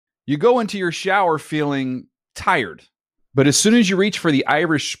You go into your shower feeling tired, but as soon as you reach for the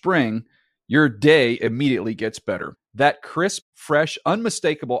Irish Spring, your day immediately gets better. That crisp, fresh,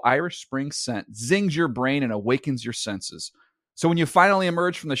 unmistakable Irish Spring scent zings your brain and awakens your senses. So when you finally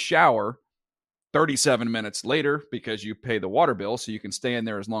emerge from the shower 37 minutes later, because you pay the water bill so you can stay in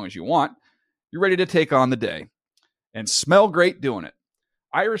there as long as you want, you're ready to take on the day and smell great doing it.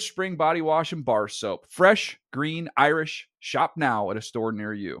 Irish Spring Body Wash and Bar Soap. Fresh, green, Irish. Shop now at a store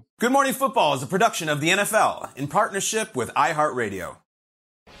near you. Good Morning Football is a production of the NFL in partnership with iHeartRadio.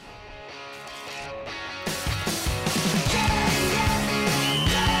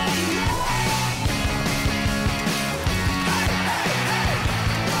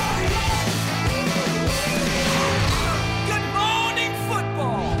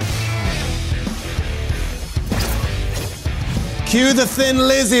 Cue the Thin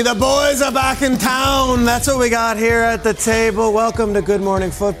Lizzy. The boys are back in town. That's what we got here at the table. Welcome to Good Morning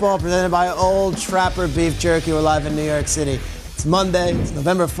Football, presented by Old Trapper Beef Jerky. We're live in New York City. It's Monday. It's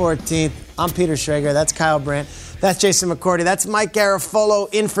November 14th. I'm Peter Schrager. That's Kyle Brandt. That's Jason McCourty. That's Mike Garafolo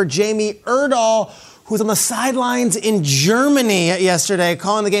in for Jamie Erdahl, who's on the sidelines in Germany yesterday,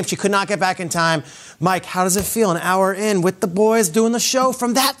 calling the game. She could not get back in time. Mike, how does it feel an hour in with the boys doing the show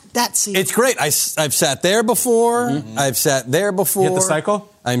from that seat? It's great. I've sat there before. Mm-hmm. I've sat there before. You hit the cycle?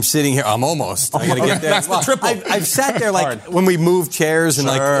 I'm sitting here. I'm almost. I got to get there. That's the triple. I've sat there like when we move chairs and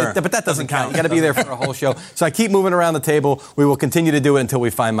but that doesn't count. You got to be there for a whole show. So I keep moving around the table. We will continue to do it until we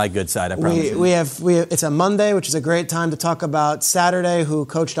find my good side. I promise. We have. It's a Monday, which is a great time to talk about Saturday, who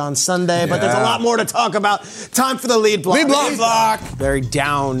coached on Sunday. Yeah. But there's a lot more to talk about. Time for the lead block. Lead block. Very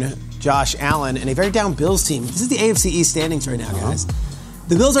down Josh Allen and a very down Bills team. This is the AFC East standings right now, guys.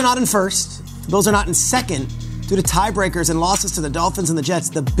 The Bills are not in first. The Bills are not in second due to tiebreakers and losses to the Dolphins and the Jets.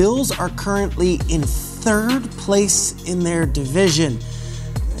 The Bills are currently in third place in their division.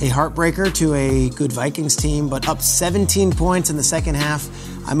 A heartbreaker to a good Vikings team, but up 17 points in the second half.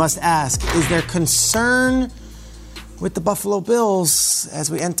 I must ask, is there concern with the Buffalo Bills as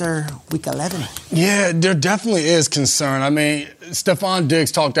we enter Week 11? Yeah, there definitely is concern. I mean, Stephon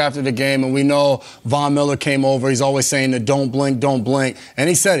Diggs talked after the game, and we know Von Miller came over. He's always saying that don't blink, don't blink. And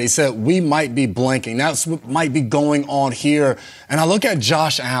he said, we might be blinking. That's what might be going on here. And I look at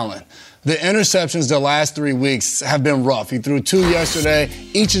Josh Allen. The interceptions the last 3 weeks have been rough. He threw 2 yesterday.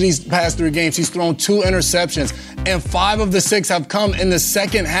 Each of these past 3 games, he's thrown 2 interceptions, and 5 of the 6 have come in the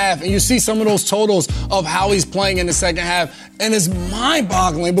second half. And you see some of those totals of how he's playing in the second half, and it's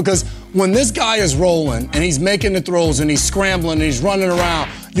mind-boggling because when this guy is rolling and he's making the throws and he's scrambling and he's running around,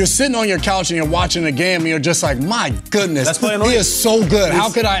 you're sitting on your couch and you're watching the game and you're just like, my goodness, he is so good.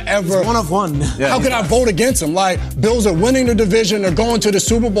 How could I ever... He's one of one. Yeah, how could I vote against him? Like, Bills are winning the division, they're going to the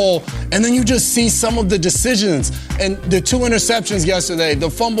Super Bowl, and then you just see some of the decisions. And the 2 interceptions yesterday, the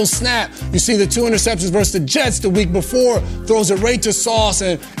fumble snap, you see the 2 interceptions versus the Jets the week before, throws it right to Sauce.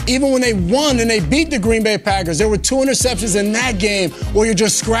 And even when they won and they beat the Green Bay Packers, there were 2 interceptions in that game where you're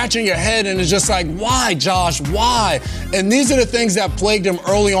just scratching your head and it's just like, why, Josh, why? And these are the things that plagued him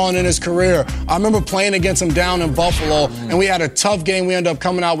early on in his career. I remember playing against him down in Buffalo, and we had a tough game. We ended up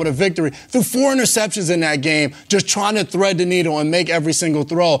coming out with a victory. Threw 4 interceptions in that game, just trying to thread the needle and make every single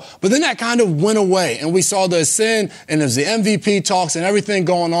throw. But then that kind of went away, and we saw the ascend, and there's the MVP talks and everything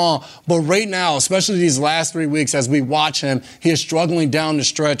going on. But right now, especially these last 3 weeks, as we watch him, he is struggling down the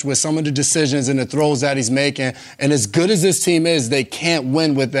stretch with some of the decisions and the throws that he's making. And as good as this team is, they can't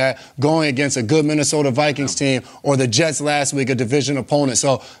win with that going against a good Minnesota Vikings team or the Jets last week, a division opponent.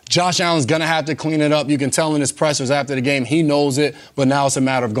 So Josh Allen's going to have to clean it up. You can tell in his pressers after the game, he knows it, but now it's a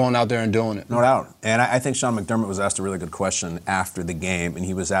matter of going out there and doing it. No doubt. And I think Sean McDermott was asked a really good question after the game, and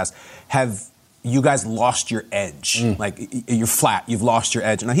he was asked, have you guys lost your edge? Like, you're flat, you've lost your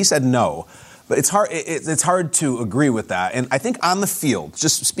edge. And he said no. But it's hard to agree with that. And I think on the field,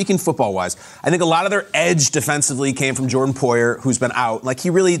 just speaking football-wise, I think a lot of their edge defensively came from Jordan Poyer, who's been out. Like, he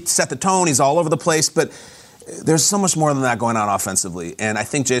really set the tone. He's all over the place. But there's so much more than that going on offensively. And I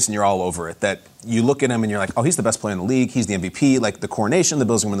think, Jason, you're all over it. That you look at him and you're like, oh, he's the best player in the league. He's the MVP. Like, the coronation, the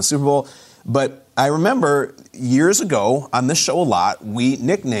Bills are going to win the Super Bowl. But I remember years ago on this show a lot, we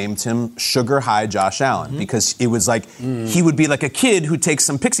nicknamed him Sugar High Josh Allen because it was like he would be like a kid who takes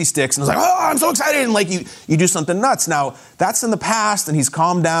some pixie sticks and was like, oh, I'm so excited. And like you do something nuts. Now, that's in the past and he's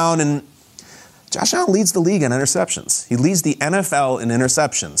calmed down. And Josh Allen leads the league in interceptions. He leads the NFL in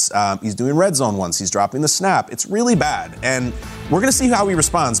interceptions. He's doing red zone once. He's dropping the snap. It's really bad. And we're going to see how he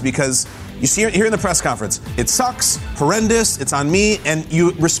responds because you see here in the press conference, it sucks, horrendous, it's on me, and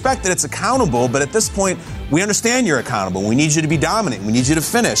you respect that it's accountable, but at this point, we understand you're accountable. We need you to be dominant. We need you to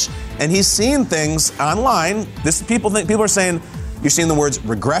finish. And he's seeing things online. People are saying, You're seeing the words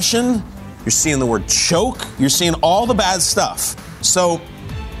regression. You're seeing the word choke. You're seeing all the bad stuff. So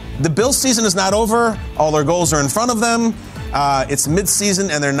the Bills season is not over. All their goals are in front of them. It's midseason,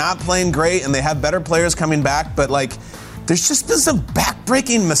 and they're not playing great, and they have better players coming back. But, like, there's just been some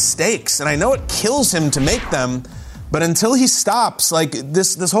back-breaking mistakes, and I know it kills him to make them. But until he stops, like,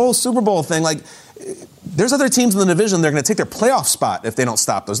 this whole Super Bowl thing, like, there's other teams in the division, they're going to take their playoff spot if they don't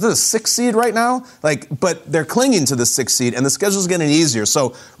stop those. They're the 6th seed right now, but they're clinging to the 6th seed, and the schedule's getting easier.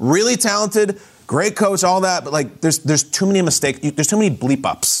 So really talented, great coach, all that, but like there's too many mistakes. There's too many bleep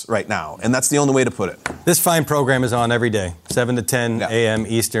ups right now, and that's the only way to put it. This fine program is on every day, 7 to 10 a.m.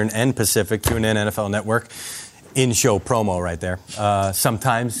 Eastern and Pacific. Tune in, NFL Network. In-show promo right there.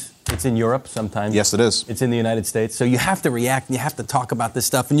 Sometimes it's in Europe, sometimes yes, it is. It's in the United States. So you have to react and you have to talk about this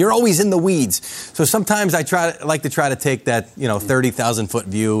stuff. And you're always in the weeds. So sometimes I like to try to take that 30,000-foot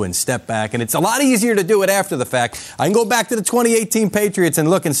view and step back. And it's a lot easier to do it after the fact. I can go back to the 2018 Patriots and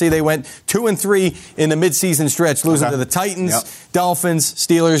look and see they went 2-3 in the midseason stretch, losing to the Titans, Dolphins,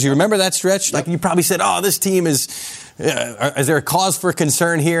 Steelers. You remember that stretch? Like you probably said, this team is there a cause for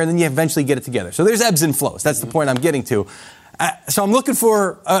concern here? And then you eventually get it together. So there's ebbs and flows. That's the point I'm getting to. So I'm looking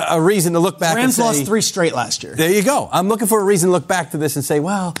for a reason to look back Rams and say... lost 3 straight last year. There you go. I'm looking for a reason to look back to this and say,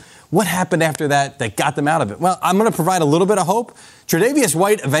 well, what happened after that got them out of it? Well, I'm going to provide a little bit of hope. Tre'Davious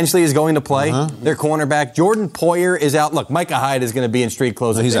White eventually is going to play. Their cornerback. Jordan Poyer is out. Look, Micah Hyde is going to be in street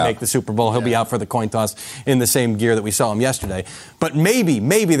clothes if they make the Super Bowl. He'll be out for the coin toss in the same gear that we saw him yesterday. But maybe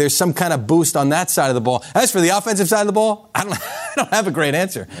there's some kind of boost on that side of the ball. As for the offensive side of the ball, I don't have a great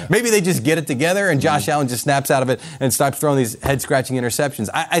answer. Maybe they just get it together and Josh Allen just snaps out of it and stops throwing these head-scratching interceptions.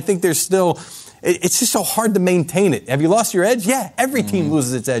 I think there's still... It's just so hard to maintain it. Have you lost your edge? Yeah, every team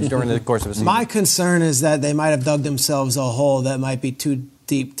loses its edge during the course of a season. My concern is that they might have dug themselves a hole that might be too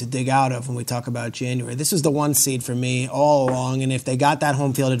deep to dig out of when we talk about January. This is the 1 seed for me all along, and if they got that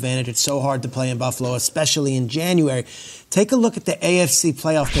home field advantage, it's so hard to play in Buffalo, especially in January. Take a look at the AFC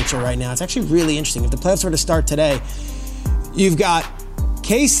playoff picture right now. It's actually really interesting. If the playoffs were to start today, you've got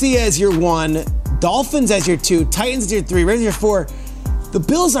KC as your 1, Dolphins as your 2, Titans as your 3, Raiders as your 4. The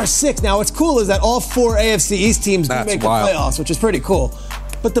Bills are 6. Now, what's cool is that all 4 AFC East teams do make the playoffs, which is pretty cool.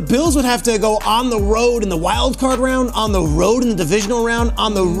 But the Bills would have to go on the road in the wild card round, on the road in the divisional round,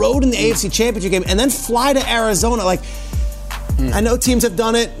 on the road in the AFC Championship game, and then fly to Arizona. I know teams have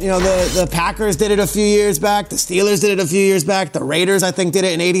done it. The Packers did it a few years back. The Steelers did it a few years back. The Raiders, I think, did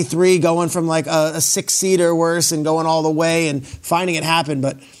it in '83, going from like a 6 seed or worse and going all the way and finding it happen.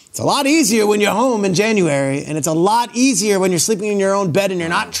 But it's a lot easier when you're home in January, and it's a lot easier when you're sleeping in your own bed and you're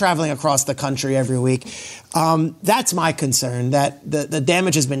not traveling across the country every week. That's my concern, that the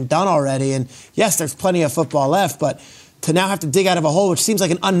damage has been done already. And yes, there's plenty of football left, but to now have to dig out of a hole, which seems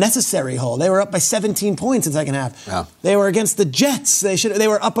like an unnecessary hole. They were up by 17 points in the second half. Yeah. They were against the Jets. They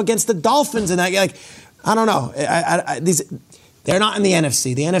were up against the Dolphins. And I don't know. They're not in the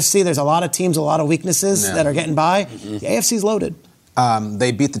NFC. The NFC, there's a lot of teams, a lot of weaknesses that are getting by. The AFC's loaded.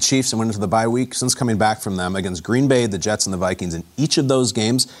 They beat the Chiefs and went into the bye week. Since coming back from them against Green Bay, the Jets, and the Vikings, in each of those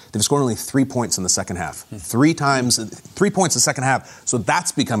games, they've scored only 3 points in the second half. 3 points in the second half. So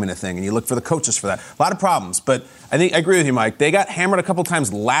that's becoming a thing, and you look for the coaches for that. A lot of problems, but I agree with you, Mike. They got hammered a couple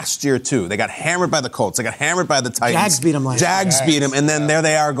times last year, too. They got hammered by the Colts. They got hammered by the Titans. Jags beat them last year. Jags beat them, and then there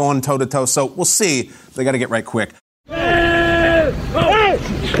they are going toe-to-toe. So we'll see. They got to get right quick.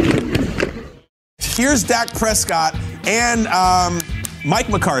 Here's Dak Prescott and Mike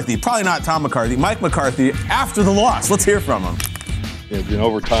McCarthy, probably not Tom McCarthy, Mike McCarthy, after the loss. Let's hear from him. In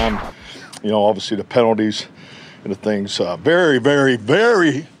overtime, obviously the penalties and the things, very, very,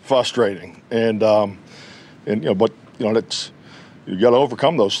 very frustrating. But it's, you got to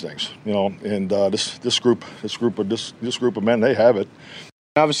overcome those things, And this group of men, they have it.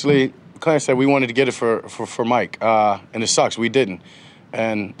 Obviously, Clarence said we wanted to get it for Mike, and it sucks we didn't.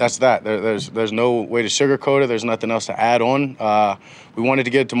 And that's that. There's no way to sugarcoat it. There's nothing else to add on. We wanted to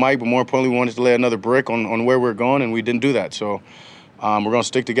get it to Mike, but more importantly, we wanted to lay another brick on where we're going, and we didn't do that. So we're going to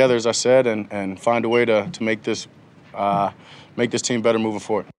stick together, as I said, and find a way to make this team better moving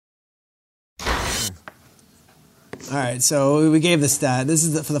forward. All right, so we gave the stat. This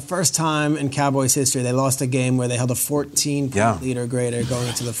is for the first time in Cowboys history, they lost a game where they held a 14-point lead or greater going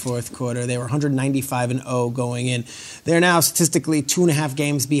into the fourth quarter. They were 195-0 going in. They're now statistically 2.5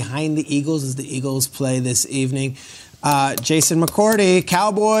 games behind the Eagles as the Eagles play this evening. Jason McCourty,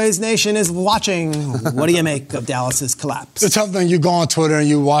 Cowboys Nation is watching. What do you make of Dallas's collapse? The tough thing, you go on Twitter and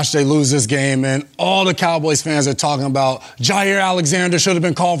you watch they lose this game, and all the Cowboys fans are talking about Jair Alexander should have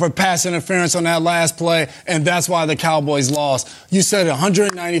been called for pass interference on that last play, and that's why the Cowboys lost. You said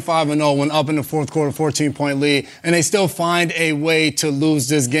 195-0 when up in the fourth quarter, 14-point lead, and they still find a way to lose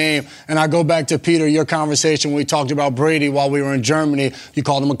this game. And I go back to, Peter, your conversation when we talked about Brady while we were in Germany. You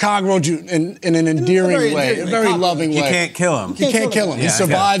called him a cockroach in an endearing way, a very loving way. You can't kill him. You can't kill him. He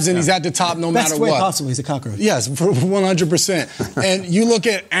survives and he's at the top no matter what. Best way possible. He's a cockroach. Yes, 100%. And you look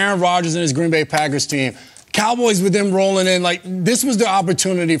at Aaron Rodgers and his Green Bay Packers team. Cowboys with them rolling in, like, this was the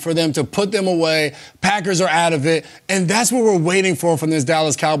opportunity for them to put them away. Packers are out of it. And that's what we're waiting for from this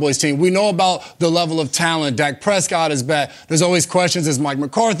Dallas Cowboys team. We know about the level of talent. Dak Prescott is back. There's always questions. Is Mike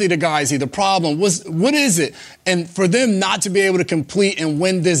McCarthy the guy? Is he the problem? What is it? And for them not to be able to complete and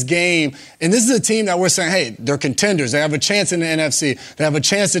win this game, and this is a team that we're saying, hey, they're contenders. They have a chance in the NFC. They have a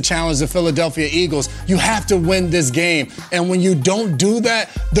chance to challenge the Philadelphia Eagles. You have to win this game. And when you don't do that,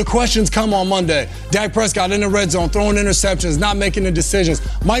 the questions come on Monday. Dak Prescott in the red zone, throwing interceptions, not making the decisions.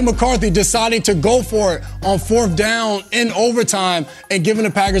 Mike McCarthy deciding to go for it on fourth down in overtime and giving the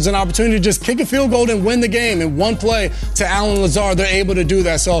Packers an opportunity to just kick a field goal and win the game. In one play to Allen Lazard, they're able to do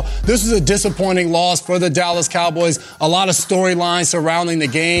that. So this was a disappointing loss for the Dallas Cowboys. A lot of storylines surrounding the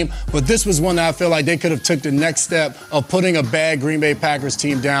game, but this was one that I feel like they could have took the next step of putting a bad Green Bay Packers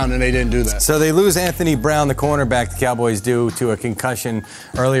team down, and they didn't do that. So they lose Anthony Brown, the cornerback, the Cowboys do, to a concussion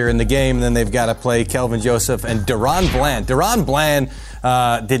earlier in the game. And then they've got to play Kelvin Joseph and Deron Bland. Deron Bland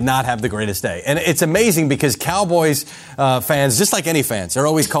did not have the greatest day. And it's amazing because Cowboys fans, just like any fans, are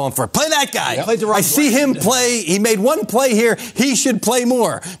always calling for, play that guy. Yep. I see him play. He made one play here. He should play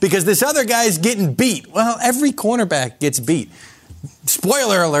more because this other guy's getting beat. Well, every cornerback gets beat.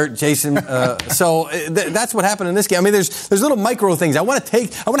 Spoiler alert, Jason. So that's what happened in this game. I mean, there's little micro things. I want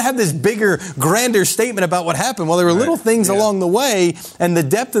to have this bigger, grander statement about what happened. Well, there were little things along the way, and the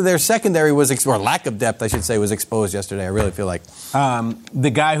depth of their secondary or lack of depth, I should say, was exposed yesterday. I really feel like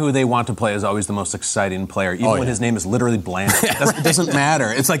the guy who they want to play is always the most exciting player, even when his name is literally Bland. It doesn't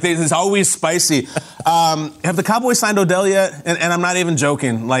matter. It's like it's always spicy. Have the Cowboys signed Odell yet? And I'm not even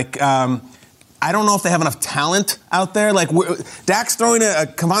joking. Like. I don't know if they have enough talent out there. Like, Dak's throwing a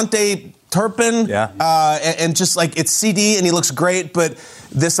Cavante Turpin, and just like it's CD and he looks great, but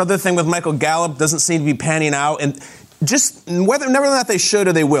this other thing with Michael Gallup doesn't seem to be panning out. And just whether or not they should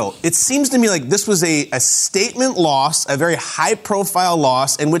or they will, it seems to me like this was a statement loss, a very high-profile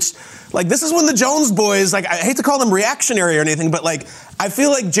loss, in which, like, this is when the Jones boys, like, I hate to call them reactionary or anything, but, like, I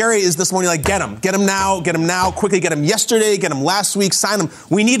feel like Jerry is this morning like, get him now, quickly, get him yesterday, get him last week, sign him.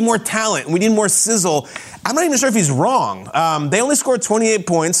 We need more talent. We need more sizzle. I'm not even sure if he's wrong. They only scored 28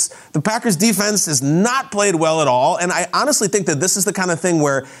 points. The Packers defense has not played well at all. And I honestly think that this is the kind of thing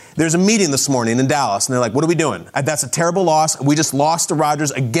where there's a meeting this morning in Dallas, and they're like, what are we doing? That's a terrible loss. We just lost to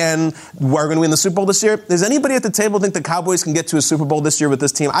Rodgers again. We're going to win the Super Bowl this year. Does anybody at the table think the Cowboys can get to a Super Bowl this year with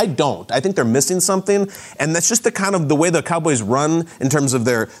this team? I don't. I think they're missing something. And that's just the way the Cowboys run in terms of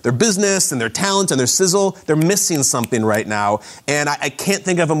their business and their talent and their sizzle. They're missing something right now. And I can't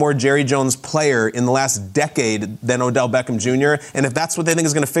think of a more Jerry Jones player in the last decade than Odell Beckham Jr. And if that's what they think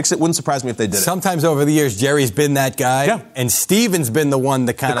is going to fix it, wouldn't surprise me if they did it. Sometimes over the years, Jerry's been that guy, and Steven's been the one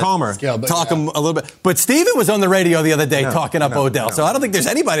to kind of talk him a little bit. But Steven was on the radio the other day talking up Odell, so I don't think there's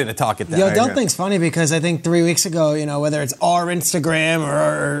anybody to talk it down. Odell thing's funny because I think 3 weeks ago, whether it's our Instagram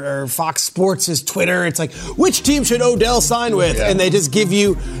or Fox Sports' Twitter, it's like, which team should Odell sign with? And they just give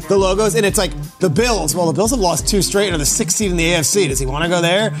you the logos, and it's like, the Bills. Well, the Bills have lost 2 straight and are the 6th seed in the AFC. Does he want to go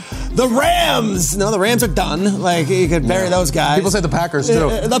there? The Rams! No, the Rams are done. Like, you could bury those guys. People say the Packers, too.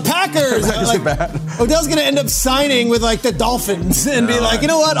 The Packers! The Packers are bad. Odell's going to end up signing with, like, the Dolphins and be like, you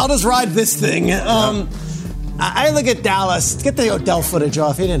know what? I'll just ride this thing. I look at Dallas. Get the Odell footage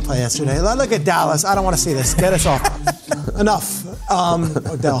off. He didn't play yesterday. I look at Dallas. I don't want to see this. Get us off. Enough.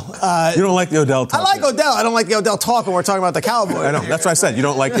 Odell. You don't like the Odell talk. I like Odell. I don't like the Odell talk when we're talking about the Cowboys. I know. That's what I said. You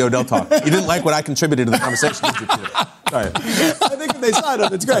don't like the Odell talk. You didn't like what I contributed to the conversation. Sorry. I think if they sign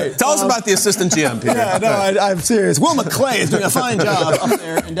him, it's great. Tell us about the assistant GM, Peter. Yeah, no, I'm serious. Will McClay is doing a fine job up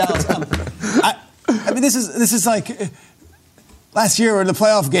there in Dallas. I mean, this is like last year we're in the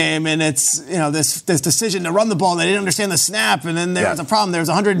playoff game, and it's this decision to run the ball. They didn't understand the snap, and then there was a problem. There was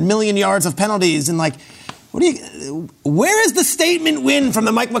 100 million yards of penalties, and like Where is the statement win from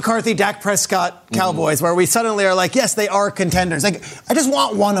the Mike McCarthy, Dak Prescott Cowboys, where we suddenly are like, yes, they are contenders? Like, I just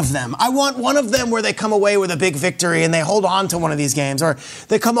want one of them. I want one of them where they come away with a big victory and they hold on to one of these games, or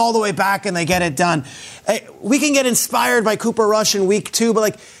they come all the way back and they get it done. We can get inspired by Cooper Rush in week 2, but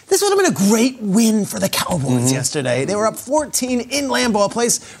like, this would have been a great win for the Cowboys yesterday. They were up 14 in Lambeau, a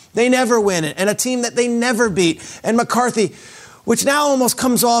place they never win, and a team that they never beat. And McCarthy, which now almost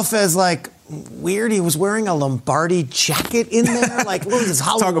comes off as like, weird, he was wearing a Lombardi jacket in there. Like, what was this,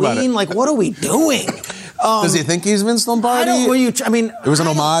 Halloween? Like, what are we doing? Does he think he's Vince Lombardi? It was an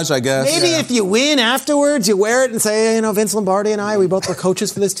homage, I guess. Maybe if you win afterwards, you wear it and say, Vince Lombardi and we both were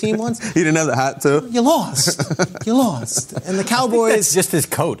coaches for this team once. He didn't have the hat, too? You lost. And the Cowboys... That's just his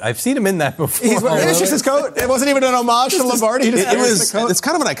coat. I've seen him in that before. It's just his coat? It wasn't even an homage to Lombardi? It's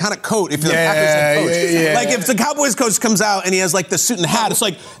kind of an iconic coat if you're the Packers head coach. Yeah. Like, if the Cowboys coach comes out and he has, like, the suit and hat, it's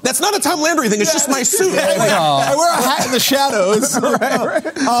like, that's not a Tom Landry thing, it's just my suit. I wear a hat in the shadows. Right.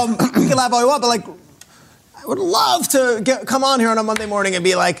 You can laugh all you want, but, like, I would love to come on here on a Monday morning and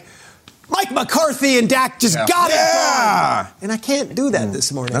be like, Mike McCarthy and Dak just got it done. And I can't do that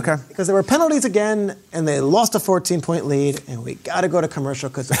this morning. Okay. Because there were penalties again, and they lost a 14-point lead, and we got to go to commercial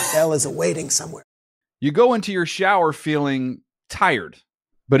because the bell is awaiting somewhere. You go into your shower feeling tired,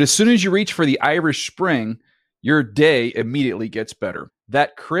 but as soon as you reach for the Irish Spring, your day immediately gets better.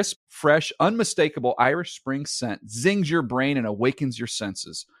 That crisp, fresh, unmistakable Irish Spring scent zings your brain and awakens your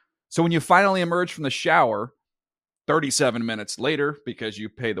senses. So when you finally emerge from the shower, 37 minutes later, because you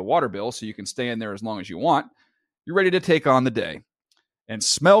pay the water bill so you can stay in there as long as you want, you're ready to take on the day. And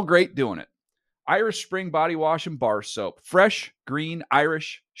smell great doing it. Irish Spring Body Wash and Bar Soap. Fresh, green,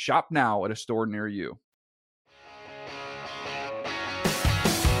 Irish. Shop now at a store near you.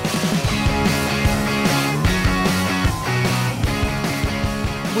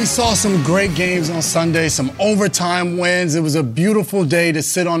 We saw some great games on Sunday, some overtime wins. It was a beautiful day to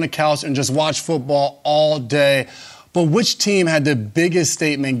sit on the couch and just watch football all day. But which team had the biggest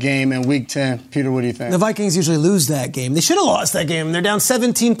statement game in Week 10? Peter, what do you think? The Vikings usually lose that game. They should have lost that game. They're down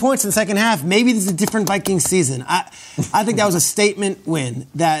 17 points in the second half. Maybe this is a different Vikings season. I think that was a statement win,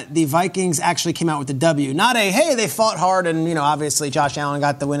 that the Vikings actually came out with the W. Not hey, they fought hard and, obviously Josh Allen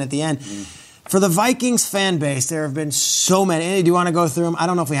got the win at the end. For the Vikings fan base, there have been so many. Andy, do you want to go through them? I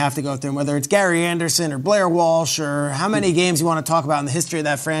don't know if we have to go through them, whether it's Gary Anderson or Blair Walsh or how many games you want to talk about in the history of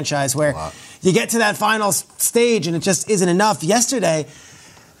that franchise where you get to that final stage and it just isn't enough. Yesterday,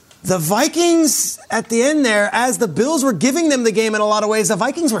 the Vikings at the end there, as the Bills were giving them the game in a lot of ways, the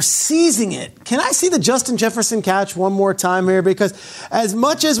Vikings were seizing it. Can I see the Justin Jefferson catch one more time here? Because as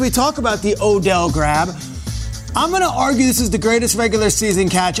much as we talk about the Odell grab, I'm going to argue this is the greatest regular season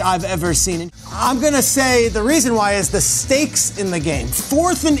catch I've ever seen. I'm going to say the reason why is the stakes in the game.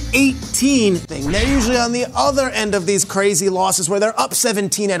 4th and 18 thing. They're usually on the other end of these crazy losses where they're up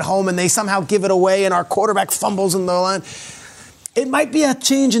 17 at home and they somehow give it away and our quarterback fumbles in the line. It might be a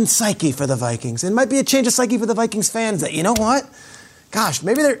change in psyche for the Vikings. It might be a change of psyche for the Vikings fans that, you know what? Gosh,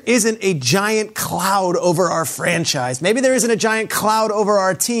 maybe there isn't a giant cloud over our franchise. Maybe there isn't a giant cloud over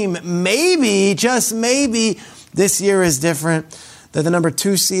our team. Maybe, just maybe, this year is different. They're the number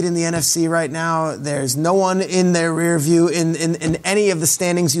 2 seed in the NFC right now. There's no one in their rear view in any of the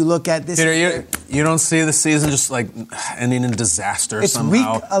standings you look at this year. You don't see the season just like ending in disaster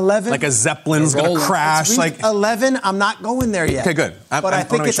somehow. It's week 11. Like a Zeppelin's going to crash. It's week 11. I'm not going there yet. Okay, good. But I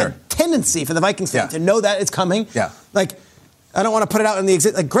think it's a tendency for the Vikings to know that it's coming. Yeah. Like, I don't want to put it out in the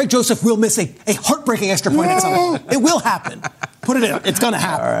exit. Like, Greg Joseph will miss a heartbreaking extra point at some point. It will happen. Put it in. It's going to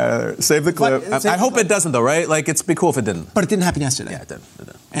happen. All right. Save the clip. I hope it doesn't, though, right? Like, it'd be cool if it didn't. But it didn't happen yesterday. Yeah, it did.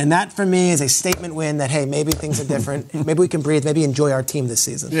 And that, for me, is a statement win that, hey, maybe things are different. Maybe we can breathe. Maybe enjoy our team this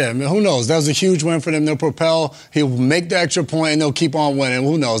season. Yeah, I mean, who knows? That was a huge win for them. They'll propel. He'll make the extra point, and they'll keep on winning.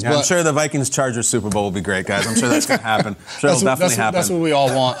 Who knows? Yeah, I'm sure the Vikings-Chargers Super Bowl will be great, guys. I'm sure that's going to happen. I'm sure it'll definitely happen. That's what we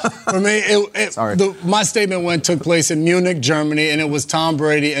all want. For me, my statement win took place in Munich, Germany, and it was Tom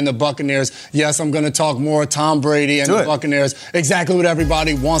Brady and the Buccaneers. Yes, I'm going to talk more Tom Brady and the Buccaneers. Exactly what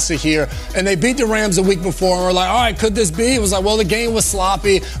everybody wants to hear. And they beat the Rams the week before, and we're like, all right, could this be? It was like, well, the game was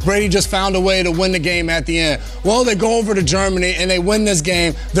sloppy. Brady just found a way to win the game at the end. Well, they go over to Germany, and they win this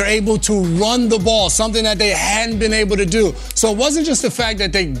game. They're able to run the ball, something that they hadn't been able to do. So it wasn't just the fact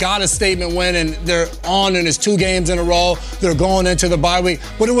that they got a statement win, and they're on, and it's 2 games in a row. They're going into the bye week.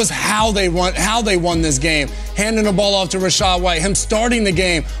 But it was how they won this game. Handing the ball off to Rachaad White, him starting the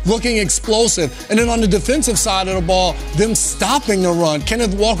game, looking explosive. And then on the defensive side of the ball, them stopping the run.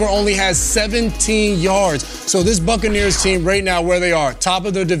 Kenneth Walker only has 17 yards. So this Buccaneers team right now, where they are, top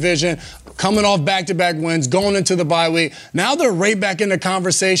of their division, coming off back-to-back wins, going into the bye week. Now they're right back in the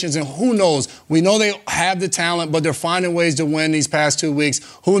conversations, and who knows? We know they have the talent, but they're finding ways to win these past 2 weeks.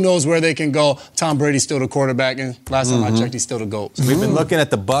 Who knows where they can go? Tom Brady's still the quarterback, and last time I checked, he's still the GOAT. We've been looking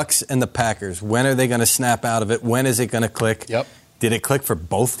at the Bucs and the Packers. When are they going to snap out of it? When is it going to click? Yep. Did it click for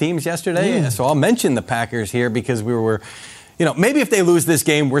both teams yesterday? So I'll mention the Packers here because we were, maybe if they lose this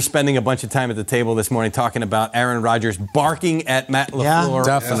game, we're spending a bunch of time at the table this morning talking about Aaron Rodgers barking at Matt LaFleur.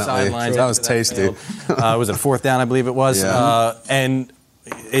 Yeah, definitely. That was tasty. Was it 4th down, I believe it was? Yeah. And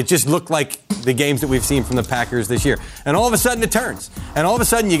it just looked like the games that we've seen from the Packers this year. And all of a sudden it turns. And all of a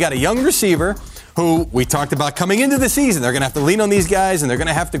sudden you got a young receiver who we talked about coming into the season. They're going to have to lean on these guys, and they're going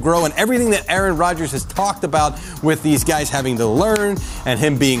to have to grow. And everything that Aaron Rodgers has talked about with these guys having to learn and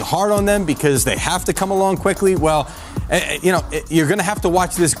him being hard on them because they have to come along quickly, well, you're going to have to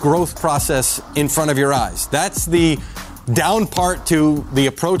watch this growth process in front of your eyes. That's the down part to the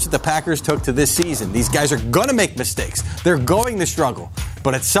approach that the Packers took to this season. These guys are going to make mistakes. They're going to struggle.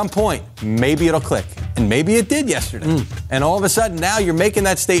 But at some point, maybe it'll click. And maybe it did yesterday. And all of a sudden, now you're making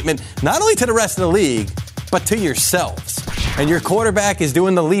that statement not only to the rest of the league, but to yourselves. And your quarterback is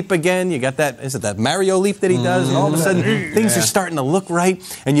doing the leap again. You got that Mario leap that he does? And all of a sudden, things are starting to look right.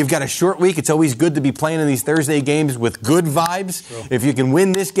 And you've got a short week. It's always good to be playing in these Thursday games with good vibes. True. If you can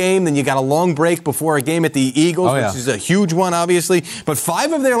win this game, then you got a long break before a game at the Eagles, which is a huge one, obviously. But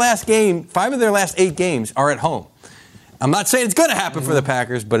 5 of their last 8 games are at home. I'm not saying it's going to happen for the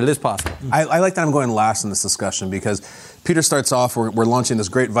Packers, but it is possible. I like that I'm going last in this discussion because Peter starts off, we're launching this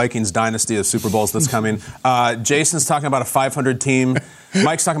great Vikings dynasty of Super Bowls that's coming. Jason's talking about a 500 team.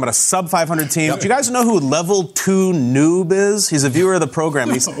 Mike's talking about a sub-500 team. Do you guys know who Level 2 Noob is? He's a viewer of the program.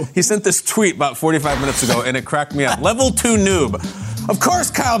 He sent this tweet about 45 minutes ago, and it cracked me up. Level 2 Noob. Of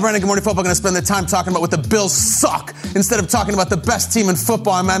course, Kyle Brennan, Good Morning Football, going to spend their time talking about what the Bills suck instead of talking about the best team in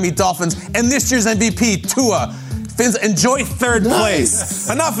football, Miami Dolphins, and this year's MVP, Tua. Enjoy third place.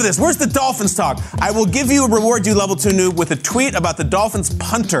 Enough of this. Where's the Dolphins talk? I will give you a reward, you Level 2 Noob, with a tweet about the Dolphins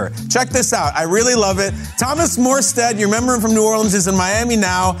punter. Check this out. I really love it. Thomas Morstead, you remember him from New Orleans, is in Miami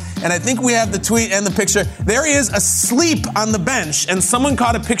now, and I think we have the tweet and the picture. There he is asleep on the bench, and someone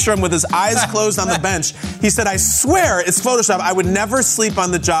caught a picture of him with his eyes closed on the bench. He said, I swear it's Photoshop. I would never sleep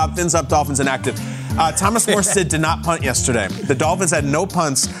on the job. Fins up, Dolphins inactive. Thomas Morstead did not punt yesterday. The Dolphins had no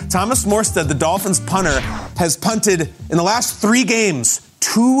punts. Thomas Morstead, the Dolphins punter, has punted in the last 3 games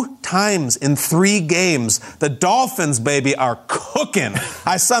 2 times in 3 games. The Dolphins, baby, are cooking.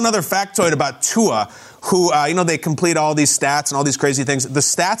 I saw another factoid about Tua, who, they complete all these stats and all these crazy things. The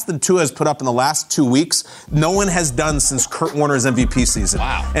stats that Tua has put up in the last 2 weeks, no one has done since Kurt Warner's MVP season.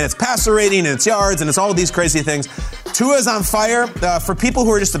 Wow. And it's passer rating, and it's yards, and it's all these crazy things. Tua's on fire. For people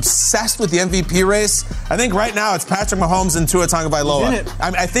who are just obsessed with the MVP race, I think right now it's Patrick Mahomes and Tua Tagovailoa.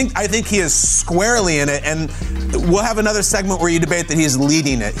 I think he is squarely in it, and we'll have another segment where you debate that he is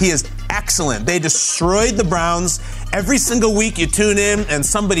leading it. He is excellent. They destroyed the Browns. Every single week you tune in and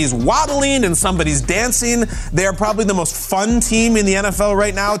somebody's waddling and somebody's dancing. They are probably the most fun team in the NFL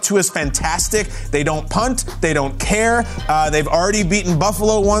right now. Tua's fantastic. They don't punt. They don't care. They've already beaten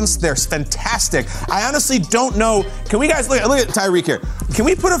Buffalo once. They're fantastic. I honestly don't know. Can we guys look at Tyreek here? Can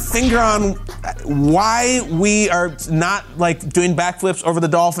we put a finger on why we are not doing backflips over the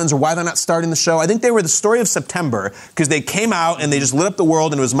Dolphins or why they're not starting the show? I think they were the story of September because they came out and they just lit up the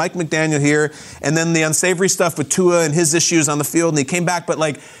world, and it was Mike McDaniel here, and then the unsavory stuff with Tua and his issues on the field, and they came back. But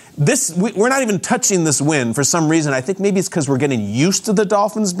we're not even touching this win for some reason. I think maybe it's because we're getting used to the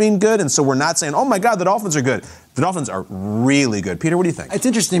Dolphins being good, and so we're not saying, oh my God, the Dolphins are good. The Dolphins are really good. Peter, what do you think? It's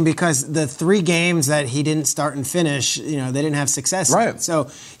interesting because the 3 games that he didn't start and finish, they didn't have success. Right. So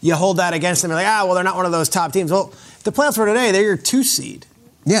you hold that against them. You're like, they're not one of those top teams. Well, if the playoffs were today, they're your 2 seed.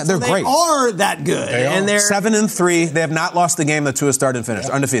 Yeah, they're great. They are that good. They're 7-3. They have not lost the game that Tua started and finished.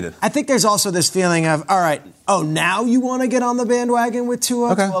 Undefeated. I think there's also this feeling of, all right, now you want to get on the bandwagon with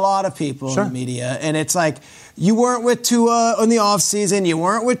Tua? Okay. To a lot of people in the media. And it's like, you weren't with Tua in the offseason. You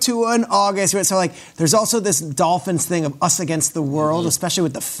weren't with Tua in August. So, there's also this Dolphins thing of us against the world, especially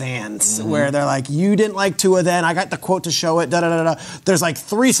with the fans, where they're like, you didn't like Tua then. I got the quote to show it, da-da-da-da. There's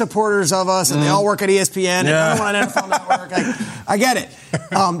 3 supporters of us, and they all work at ESPN, and everyone on NFL Network. I get it.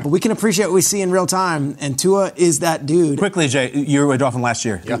 But we can appreciate what we see in real time, and Tua is that dude. Quickly, Jay, you were a Dolphin last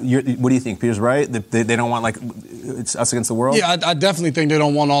year. Yeah. What do you think? Peter's right? They don't want, it's us against the world? Yeah, I definitely think they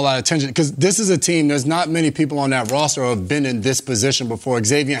don't want all that attention because this is a team. There's not many people on that roster who have been in this position before.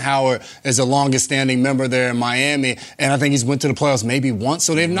 Xavier Howard is the longest-standing member there in Miami, and I think he's went to the playoffs maybe once.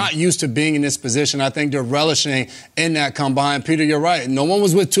 So they're not used to being in this position. I think they're relishing in that combine. Peter, you're right. No one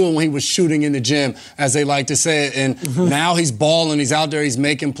was with Tua when he was shooting in the gym, as they like to say it. And now he's balling. He's out there. He's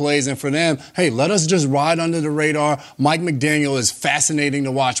making plays. And for them, hey, let us just ride under the radar. Mike McDaniel is fascinating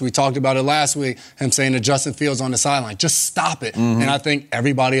to watch. We talked about it last week, him saying to Justin Fields on the sideline, just stop it. And I think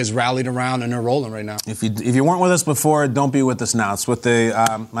everybody has rallied around and they're rolling right now. If you weren't with us before, don't be with us now. It's what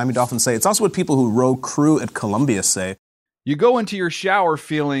the Miami Dolphins say. It's also what people who row crew at Columbia say. You go into your shower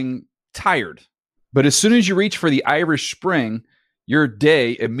feeling tired, but as soon as you reach for the Irish Spring, your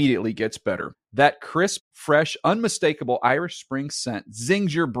day immediately gets better. That crisp, fresh, unmistakable Irish Spring scent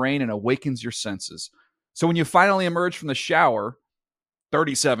zings your brain and awakens your senses. So when you finally emerge from the shower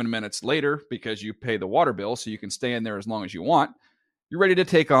 37 minutes later, because you pay the water bill so you can stay in there as long as you want, you're ready to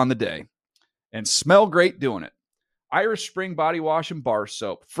take on the day and smell great doing it. Irish Spring Body Wash and Bar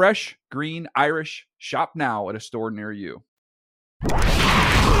Soap. Fresh, green, Irish. Shop now at a store near you.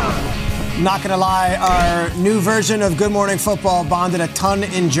 Not gonna lie, our new version of Good Morning Football bonded a ton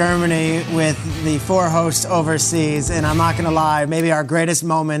in Germany with the 4 hosts overseas, and I'm not gonna lie, maybe our greatest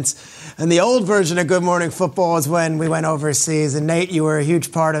moments in the old version of Good Morning Football is when we went overseas, and Nate, you were a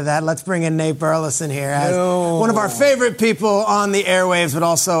huge part of that. Let's bring in Nate Burleson here as one of our favorite people on the airwaves, but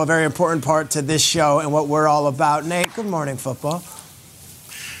also a very important part to this show and what we're all about. Nate, Good Morning Football.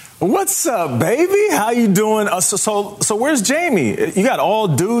 What's up, baby? How you doing? So where's Jamie? You got all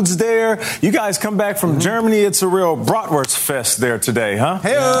dudes there. You guys come back from Germany. It's a real bratwurst fest there today, huh?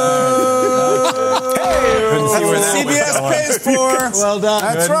 That's what CBS pays for. Well done.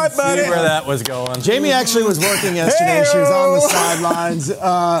 That's right, buddy. See where that was going. Jamie actually was working yesterday. She was on the sidelines.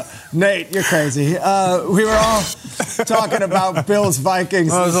 Nate, you're crazy. We were all talking about Bills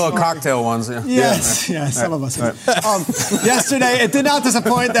Vikings. Those little cocktail ones. Yeah. Yes, some of us. Yesterday, it did not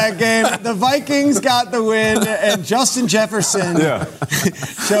disappoint that game. The Vikings got the win, and Justin Jefferson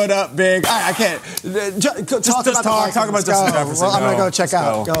showed up big. I can't. Talk about Justin Jefferson. Well, I'm going to go check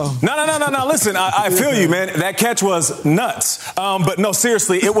out. Go. No. Listen, I feel you, man. That catch was nuts. But no,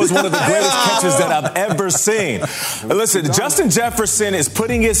 seriously, it was one of the greatest catches that I've ever seen. Listen, Justin Jefferson is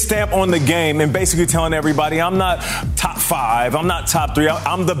putting his stamp on the game and basically telling everybody, I'm not top 5, I'm not top 3,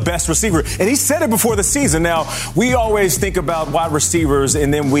 I'm the best receiver. And he said it before the season. Now, we always think about wide receivers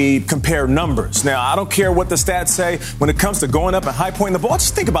and then we compare numbers. Now, I don't care what the stats say when it comes to going up and high pointing the ball.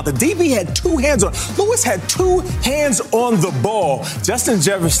 Just think about the DB had 2 hands on. Lewis had 2 hands on the ball. Justin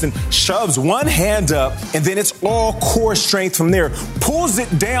Jefferson shoves one hand up, and then it's all core strength from there. Pulls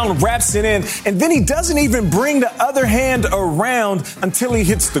it down, wraps it in, and then he doesn't even bring the other hand around until he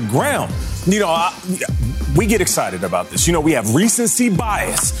hits the ground. You know, we get excited about this. You know, we have recency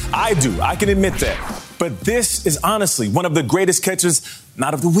bias. I do. I can admit that. But this is honestly one of the greatest catches,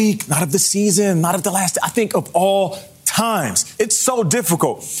 not of the week, not of the season, not of the last, I think of all times. It's so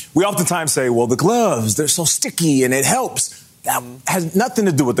difficult. We oftentimes say, well, the gloves, they're so sticky and it helps. That has nothing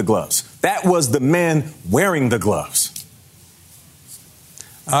to do with the gloves. That was the man wearing the gloves.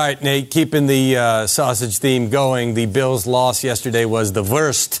 All right, Nate, keeping the sausage theme going, the Bills' loss yesterday was the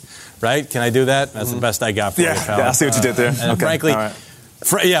worst, right? Can I do that? That's the best I got for you, pal. Yeah, I see what you did there. And okay. Frankly, all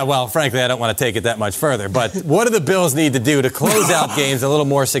right. Frankly, I don't want to take it that much further. But what do the Bills need to do to close out games a little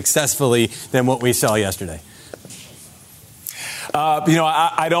more successfully than what we saw yesterday?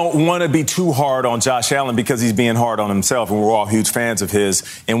 I don't want to be too hard on Josh Allen because he's being hard on himself, and we're all huge fans of his.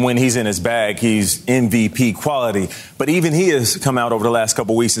 And when he's in his bag, he's MVP quality. But even he has come out over the last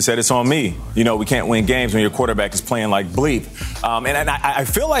couple of weeks and said, it's on me. You know, we can't win games when your quarterback is playing like bleep. And I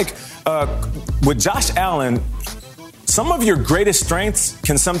feel like with Josh Allen, some of your greatest strengths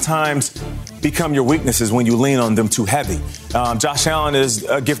can sometimes become your weaknesses when you lean on them too heavy. Josh Allen is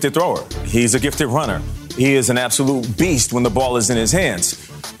a gifted thrower. He's a gifted runner. He is an absolute beast when the ball is in his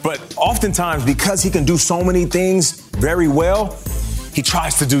hands. But oftentimes, because he can do so many things very well, he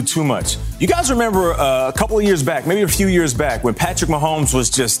tries to do too much. You guys remember a couple of years back, maybe a few years back, when Patrick Mahomes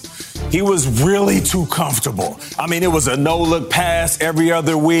he was really too comfortable. I mean, it was a no-look pass every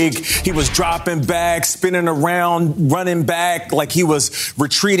other week. He was dropping back, spinning around, running back like he was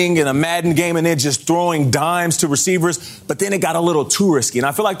retreating in a Madden game and then just throwing dimes to receivers. But then it got a little too risky. And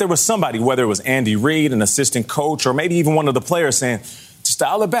I feel like there was somebody, whether it was Andy Reid, an assistant coach, or maybe even one of the players saying, just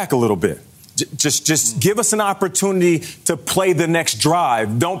dial it back a little bit. Just give us an opportunity to play the next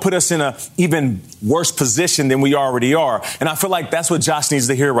drive. Don't put us in an even worse position than we already are. And I feel like that's what Josh needs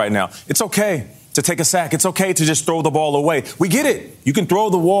to hear right now. It's okay. to take a sack. It's okay to just throw the ball away. We get it. You can throw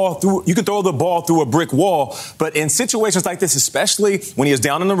the ball through a brick wall. But in situations like this, especially when he is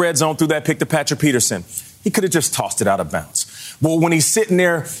down in the red zone through that pick to Patrick Peterson, he could have just tossed it out of bounds. Well, when he's sitting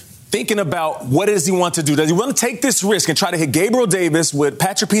there thinking about what does he want to do, does he want to take this risk and try to hit Gabriel Davis with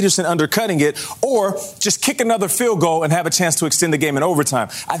Patrick Peterson undercutting it, or just kick another field goal and have a chance to extend the game in overtime?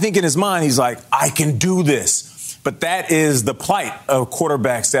 I think in his mind, he's like, I can do this. But that is the plight of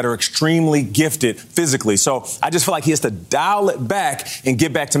quarterbacks that are extremely gifted physically. So I just feel like he has to dial it back and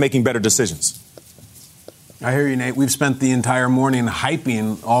get back to making better decisions. I hear you, Nate. We've spent the entire morning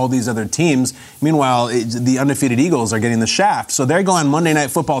hyping all these other teams. Meanwhile, the undefeated Eagles are getting the shaft. So they're going Monday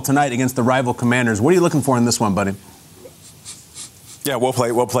Night Football tonight against the rival Commanders. What are you looking for in this one, buddy? Yeah, well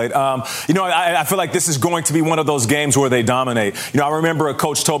played. I feel like this is going to be one of those games where they dominate. I remember a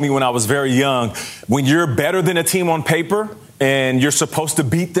coach told me when I was very young, when you're better than a team on paper and you're supposed to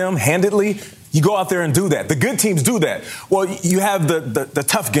beat them handedly, you go out there and do that. The good teams do that. Well, you have the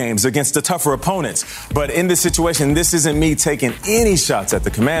tough games against the tougher opponents. But in this situation, this isn't me taking any shots at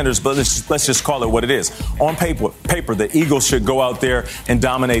the Commanders, but let's just call it what it is. On paper, the Eagles should go out there and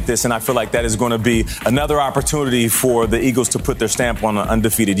dominate this, and I feel like that is going to be another opportunity for the Eagles to put their stamp on an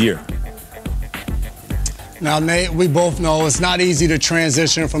undefeated year. Now, Nate, we both know it's not easy to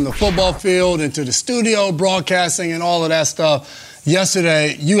transition from the football field into the studio, broadcasting, and all of that stuff.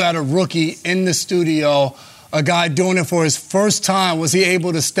 Yesterday, you had a rookie in the studio, a guy doing it for his first time. Was he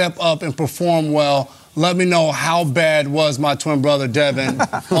able to step up and perform well? Let me know how bad was my twin brother, Devin,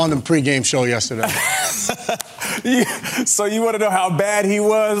 on the pregame show yesterday. So you want to know how bad he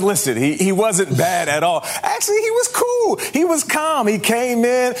was? Listen, he wasn't bad at all. Actually, he was cool. He was calm. He came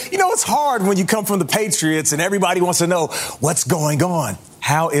in. It's hard when you come from the Patriots and everybody wants to know what's going on.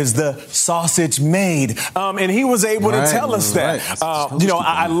 How is the sausage made? And he was able to tell us that.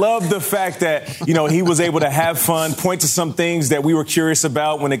 I love the fact that, he was able to have fun, point to some things that we were curious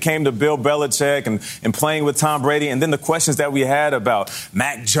about when it came to Bill Belichick and playing with Tom Brady. And then the questions that we had about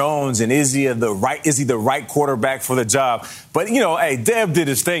Mac Jones and is he the right quarterback for the job? But, hey, Dev did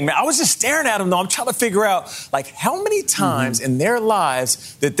his thing, man. I was just staring at him, though. I'm trying to figure out, how many times in their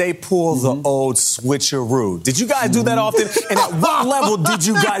lives did they pull the old switcheroo? Did you guys do that often? And at what level did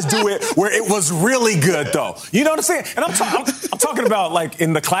you guys do it where it was really good, though? You know what I'm saying? And I'm talking about,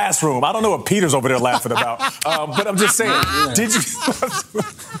 in the classroom. I don't know what Peter's over there laughing about. But I'm just saying, did you...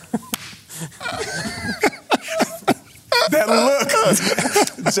 That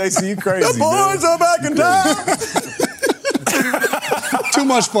look. Jason, you crazy, the boys are back in town. Too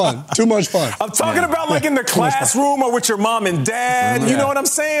much fun. I'm talking about in the classroom or with your mom and dad. You know what I'm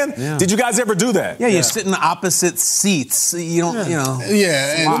saying? Yeah. Did you guys ever do that? Yeah, you sit in opposite seats. You don't,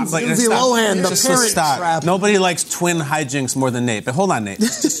 Yeah. Lindsay Lohan, the parent trap. Nobody likes twin hijinks more than Nate. But hold on, Nate.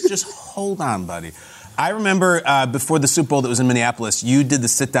 Just hold on, buddy. I remember before the Super Bowl that was in Minneapolis, you did the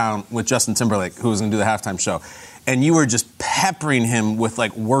sit-down with Justin Timberlake, who was going to do the halftime show. And you were just peppering him with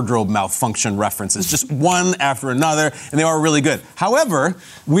wardrobe malfunction references, just one after another, and they were really good. However,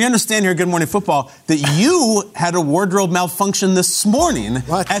 we understand here at Good Morning Football that you had a wardrobe malfunction this morning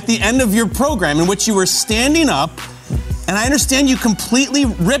at the end of your program in which you were standing up, and I understand you completely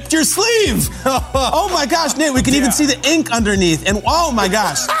ripped your sleeve. Oh my gosh, Nate, we can even see the ink underneath, and oh my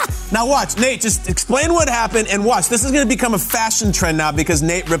gosh. Now watch, Nate, just explain what happened, and watch. This is going to become a fashion trend now because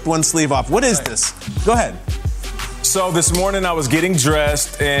Nate ripped one sleeve off. What is this? Go ahead. So this morning I was getting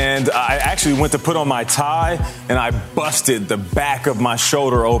dressed and I actually went to put on my tie and I busted the back of my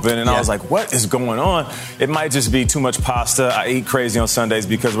shoulder open and I was like, what is going on? It might just be too much pasta. I eat crazy on Sundays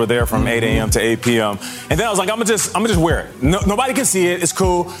because we're there from 8 a.m. to 8 p.m. And then I was like, I'm gonna just wear it. Nobody can see it. It's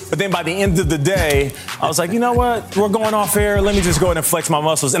cool. But then by the end of the day, I was like, you know what? We're going off air. Let me just go ahead and flex my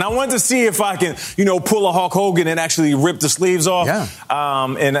muscles. And I wanted to see if I can, pull a Hulk Hogan and actually rip the sleeves off. Yeah.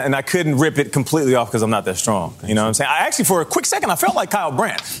 And I couldn't rip it completely off because I'm not that strong. You know what I'm saying? I actually, for a quick second, I felt like Kyle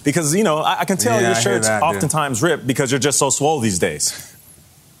Brandt because, I can tell your shirts oftentimes rip because you're just so swole these days.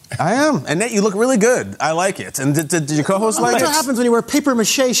 I am. And Nate, you look really good. I like it. And did your co-host like it? That's what happens when you wear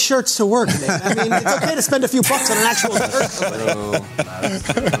papier-mâché shirts to work, Nate. I mean, it's okay to spend a few bucks on an actual shirt.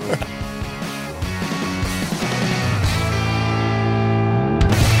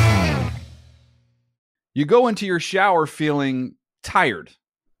 You go into your shower feeling tired,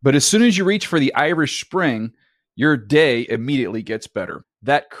 but as soon as you reach for the Irish Spring, your day immediately gets better.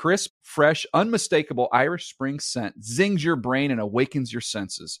 That crisp, fresh, unmistakable Irish Spring scent zings your brain and awakens your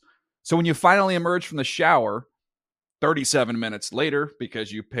senses. So when you finally emerge from the shower, 37 minutes later,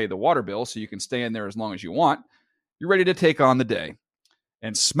 because you pay the water bill so you can stay in there as long as you want, you're ready to take on the day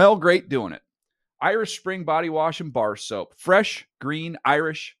and smell great doing it. Irish Spring Body Wash and Bar Soap. Fresh, green,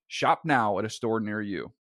 Irish. Shop now at a store near you.